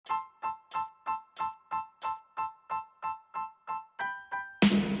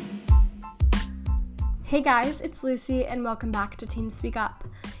Hey guys, it's Lucy and welcome back to Teen Speak Up.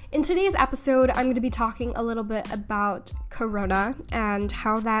 In today's episode, I'm going to be talking a little bit about Corona and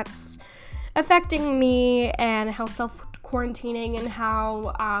how that's affecting me and how self-quarantining and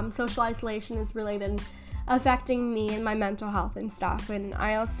how social isolation has really been affecting me and my mental health and stuff. And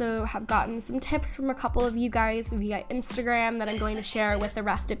I also have gotten some tips from a couple of you guys via Instagram that I'm going to share with the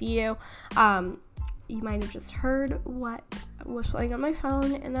rest of you. You might have just heard what was playing on my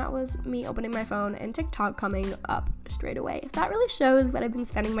phone, and that was me opening my phone and TikTok coming up straight away. If that really shows what I've been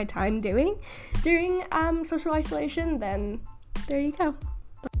spending my time doing during social isolation, then there you go.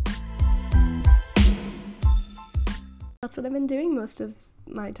 That's what I've been doing most of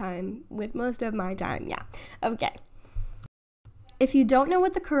my time, yeah. Okay. If you don't know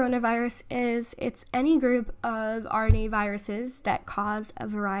what the coronavirus is, it's any group of RNA viruses that cause a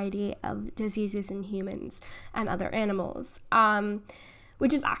variety of diseases in humans and other animals,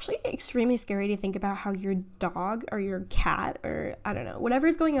 which is actually extremely scary to think about how your dog or your cat or, I don't know,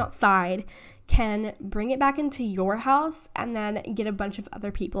 whatever's going outside can bring it back into your house and then get a bunch of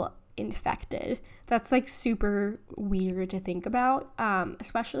other people infected. That's like super weird to think about,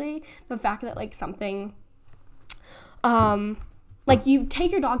 especially the fact that like something, like you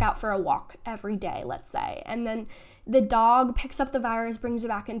take your dog out for a walk every day, let's say, and then the dog picks up the virus, brings it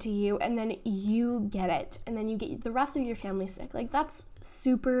back into you, and then you get it, and then you get the rest of your family sick. Like it's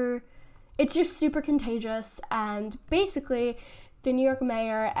just super contagious. And basically the New York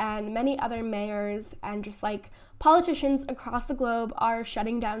mayor and many other mayors and just like politicians across the globe are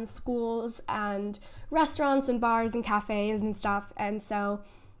shutting down schools and restaurants and bars and cafes and stuff. And so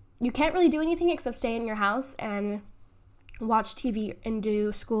you can't really do anything except stay in your house and watch TV and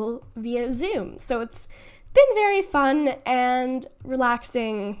do school via Zoom. So it's been very fun and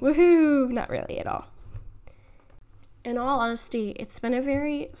relaxing. Woohoo! Not really at all. In all honesty, it's been a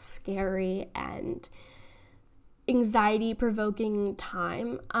very scary and anxiety-provoking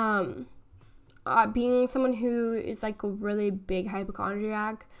time. Being someone who is like a really big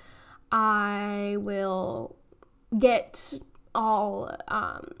hypochondriac, I will get all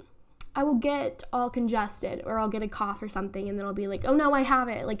congested, or I'll get a cough or something, and then I'll be like, oh no, I have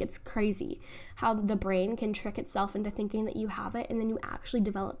it. Like, it's crazy how the brain can trick itself into thinking that you have it, and then you actually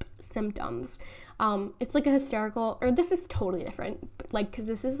develop symptoms. It's like a hysterical, or this is totally different, like, because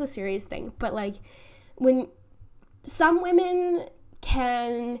this is a serious thing, but like, when some women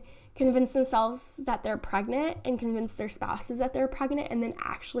can convince themselves that they're pregnant and convince their spouses that they're pregnant and then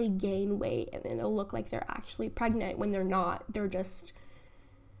actually gain weight, and then it'll look like they're actually pregnant when they're not. They're just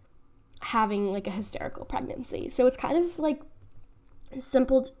having like a hysterical pregnancy. So it's kind of like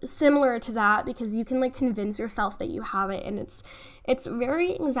similar to that, because you can like convince yourself that you have it, and it's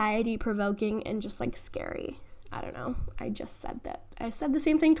very anxiety provoking and just like scary. I don't know. I said the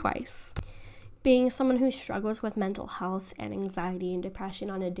same thing twice. Being someone who struggles with mental health and anxiety and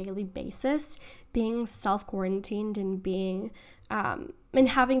depression on a daily basis, being self-quarantined and being and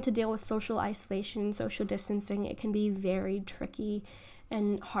having to deal with social isolation, social distancing, it can be very tricky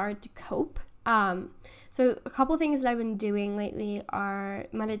and hard to cope. So a couple things that I've been doing lately are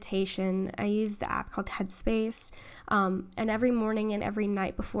meditation. I use the app called Headspace, and every morning and every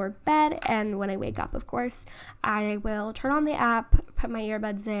night before bed, and when I wake up, of course, I will turn on the app, put my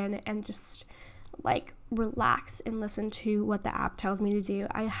earbuds in, and just like relax and listen to what the app tells me to do.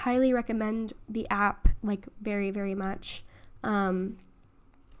 I highly recommend the app, like very, very much.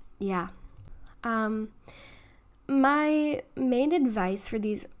 My main advice for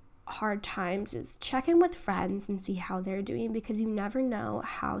these hard times is check in with friends and see how they're doing, because you never know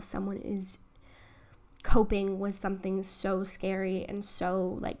how someone is coping with something so scary and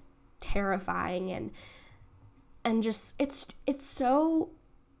so like terrifying, and just it's so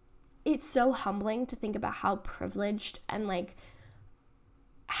humbling to think about how privileged and like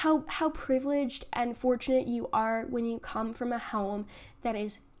how privileged and fortunate you are when you come from a home that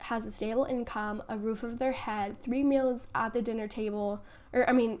has a stable income, a roof over their head, 3 meals at the dinner table,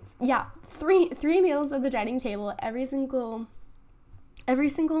 three meals at the dining table every single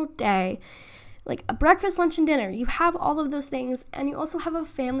day, like a breakfast, lunch, and dinner. You have all of those things, and you also have a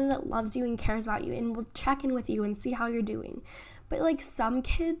family that loves you and cares about you and will check in with you and see how you're doing. But like some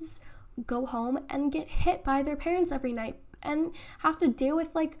kids go home and get hit by their parents every night and have to deal with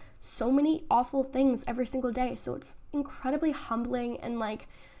like so many awful things every single day. So it's incredibly humbling, and like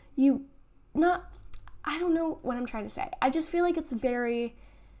I don't know what I'm trying to say. I just feel like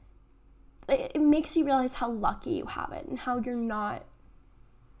it makes you realize how lucky you have it, and how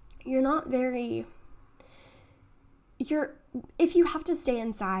if you have to stay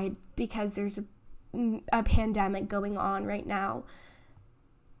inside because there's a pandemic going on right now,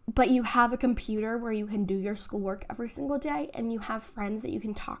 but you have a computer where you can do your schoolwork every single day and you have friends that you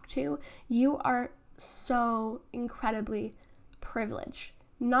can talk to, you are so incredibly privileged.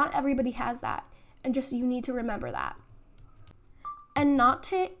 Not everybody has that, and just you need to remember that. And not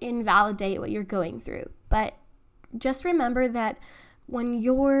to invalidate what you're going through, but just remember that when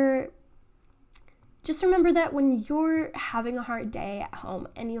you're having a hard day at home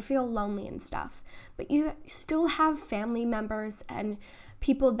and you feel lonely and stuff, but you still have family members and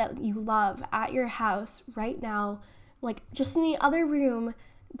people that you love at your house right now, like just in the other room,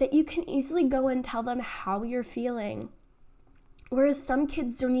 that you can easily go and tell them how you're feeling. Whereas some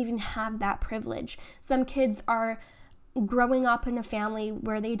kids don't even have that privilege. Some kids are growing up in a family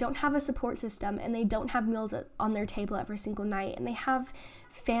where they don't have a support system and they don't have meals on their table every single night, and they have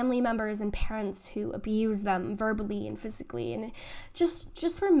family members and parents who abuse them verbally and physically. And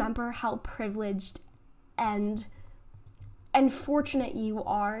just remember how privileged and fortunate you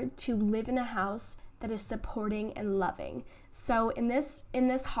are to live in a house that is supporting and loving. So in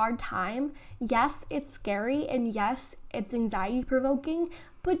this hard time, yes, it's scary, and yes, it's anxiety provoking,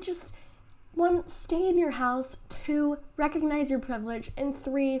 but just 1, stay in your house. 2, recognize your privilege. And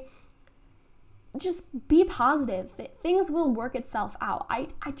 3, just be positive. Things will work itself out. I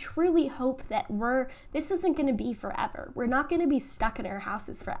truly hope that this isn't going to be forever. We're not going to be stuck in our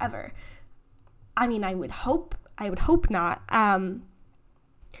houses forever. I mean, I would hope not.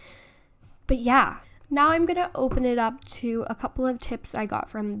 But yeah. Now I'm going to open it up to a couple of tips I got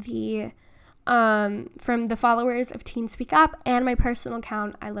from the followers of Teen Speak Up and my personal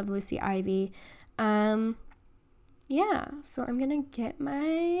account, I Love Lucy Ivy. Yeah, so I'm gonna get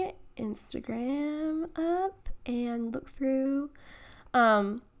my Instagram up and look through.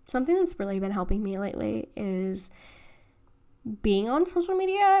 Something that's really been helping me lately is being on social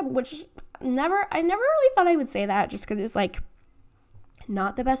media, which I never really thought I would say that, just because it's like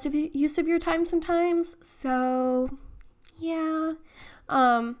not the best use of your time sometimes. So yeah.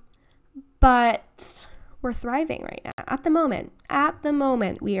 But we're thriving right now. At the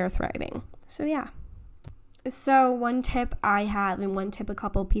moment, we are thriving. So yeah. So one tip I have, and one tip a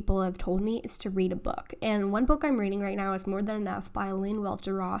couple people have told me, is to read a book. And one book I'm reading right now is More Than Enough by Elaine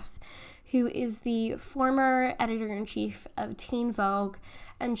Welter Roth, who is the former editor-in-chief of Teen Vogue.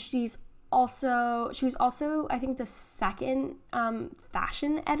 And she was also, I think, the second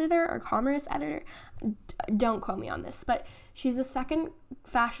fashion editor or commerce editor. Don't quote me on this, but she's the second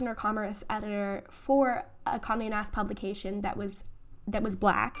fashion or commerce editor for a Condé Nast publication that was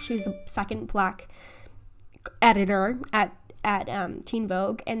Black. She's the second Black editor at Teen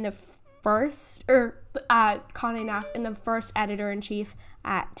Vogue, and the first, at Condé Nast, and the first editor-in-chief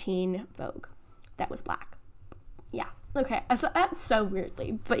at Teen Vogue that was Black. Yeah. Okay, so that's so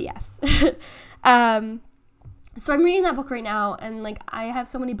weirdly, but yes. So I'm reading that book right now, and like I have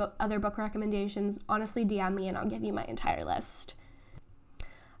so many other book recommendations. Honestly, DM me and I'll give you my entire list.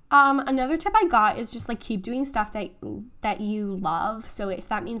 Another tip I got is just like keep doing stuff that you love. So if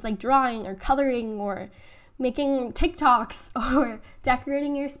that means like drawing or coloring or making TikToks or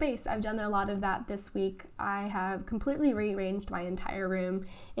decorating your space, I've done a lot of that this week. I have completely rearranged my entire room.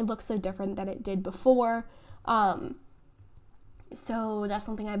 It looks so different than it did before. So that's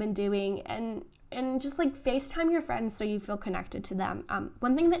something I've been doing, and just like FaceTime your friends so you feel connected to them.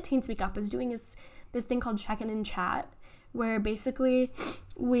 One thing that Teen Speak Up is doing is this thing called Check-in and Chat, where basically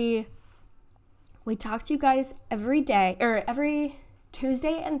we talk to you guys every day, or every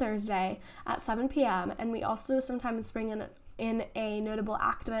Tuesday and Thursday at 7 p.m. And we also sometimes bring in a notable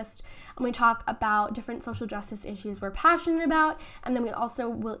activist, and we talk about different social justice issues we're passionate about, and then we also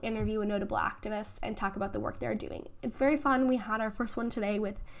will interview a notable activist and talk about the work they're doing. It's very fun. We had our first one today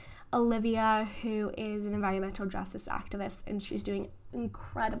with Olivia, who is an environmental justice activist, and she's doing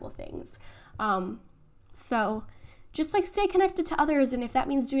incredible things. So just like stay connected to others, and if that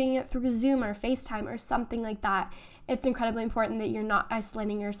means doing it through Zoom or FaceTime or something like that, it's incredibly important that you're not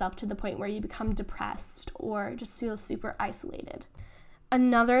isolating yourself to the point where you become depressed or just feel super isolated.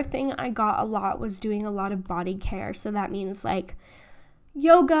 Another thing I got a lot was doing a lot of body care. So that means like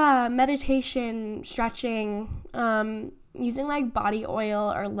yoga, meditation, stretching, using like body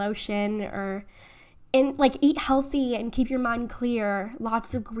oil or lotion, or eat healthy and keep your mind clear.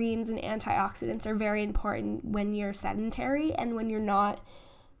 Lots of greens and antioxidants are very important when you're sedentary and when you're not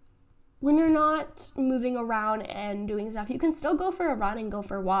moving around and doing stuff. You can still go for a run and go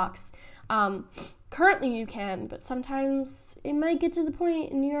for walks. Currently you can, but sometimes it might get to the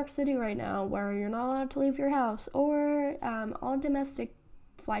point in New York City right now where you're not allowed to leave your house, or all domestic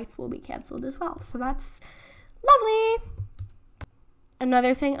flights will be canceled as well. So that's lovely.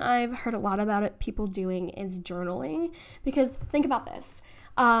 Another thing I've heard a lot about people doing is journaling, because think about this.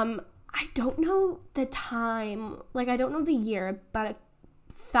 I don't know the time, like I don't know the year, but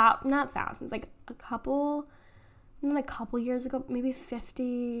not thousands, like a couple years ago, maybe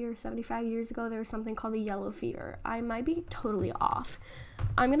 50 or 75 years ago, there was something called the yellow fever. I might be totally off.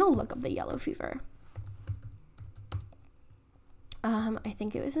 I'm gonna look up the yellow fever. I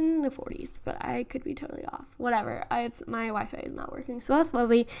think it was in the 40s, but I could be totally off. Whatever. My Wi-Fi is not working, so that's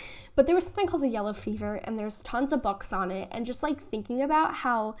lovely. But there was something called the yellow fever, and there's tons of books on it. And just like thinking about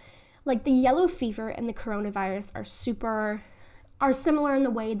how, like, the yellow fever and the coronavirus are similar in the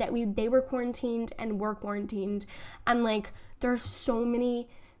way that they were quarantined and we're quarantined, and like there's so many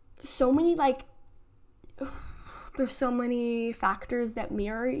like there's so many factors that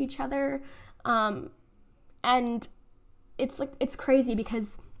mirror each other, and it's crazy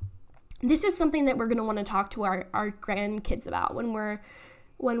because this is something that we're going to want to talk to our grandkids about when we're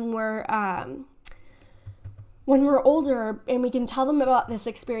older, and we can tell them about this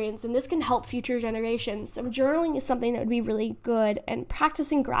experience, and this can help future generations. So journaling is something that would be really good, and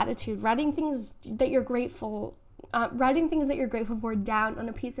practicing gratitude, writing things that you're grateful for down on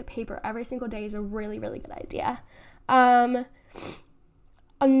a piece of paper every single day is a really, really good idea.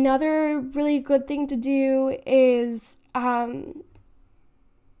 Another really good thing to do is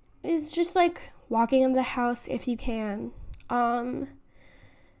just like walking in the house if you can.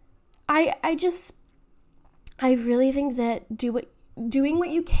 I really think that doing what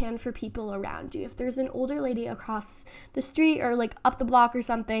you can for people around you. If there's an older lady across the street or like up the block or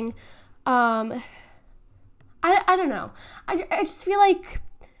something, I don't know. I just feel like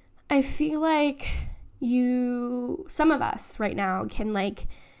some of us right now can like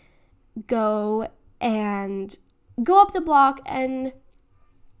go up the block and,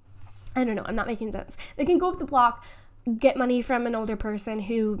 I don't know, I'm not making sense. They can go up the block, get money from an older person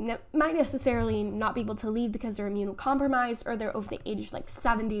who might necessarily not be able to leave because they're immunocompromised or they're over the age of like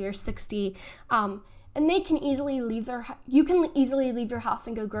 70 or 60, and they can easily leave you can easily leave your house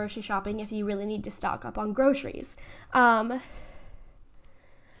and go grocery shopping if you really need to stock up on groceries. I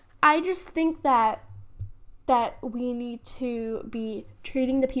just think that we need to be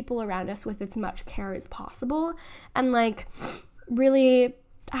treating the people around us with as much care as possible, and like really,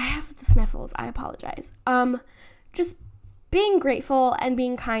 I have the sniffles, I apologize. Just being grateful and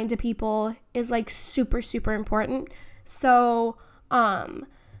being kind to people is like super, super important. So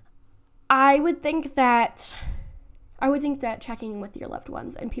I would think that checking in with your loved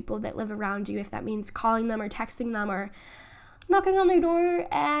ones and people that live around you, if that means calling them or texting them or knocking on their door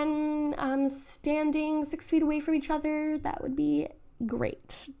and standing 6 feet away from each other, that would be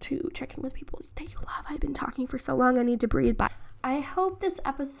great to check in with people that you love. I've been talking for so long, I need to breathe. But I hope this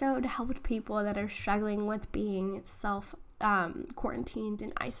episode helped people that are struggling with being quarantined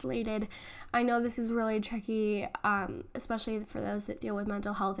and isolated. I know this is really tricky, especially for those that deal with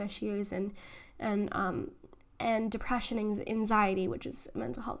mental health issues and depression and anxiety, which is a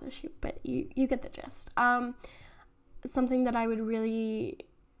mental health issue, but you get the gist. Something that I would really,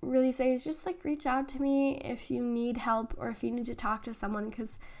 really say is just like reach out to me if you need help or if you need to talk to someone,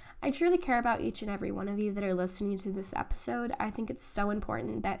 because I truly care about each and every one of you that are listening to this episode. I think it's so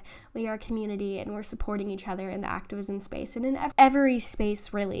important that we are a community and we're supporting each other in the activism space and in every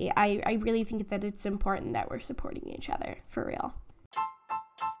space, really. I really think that it's important that we're supporting each other, for real.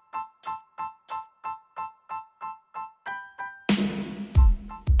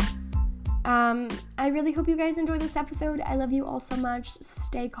 I really hope you guys enjoyed this episode. I love you all so much.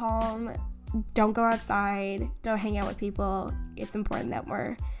 Stay calm. Don't go outside. Don't hang out with people. It's important that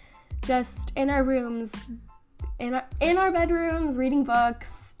we're just in our rooms, in our bedrooms, reading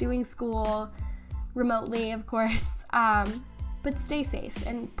books, doing school, remotely, of course. But stay safe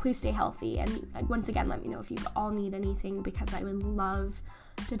and please stay healthy. And once again, let me know if you all need anything, because I would love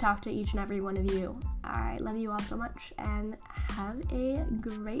to talk to each and every one of you. I love you all so much, and have a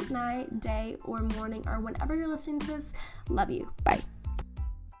great night, day, or morning, or whenever you're listening to this. Love you. Bye.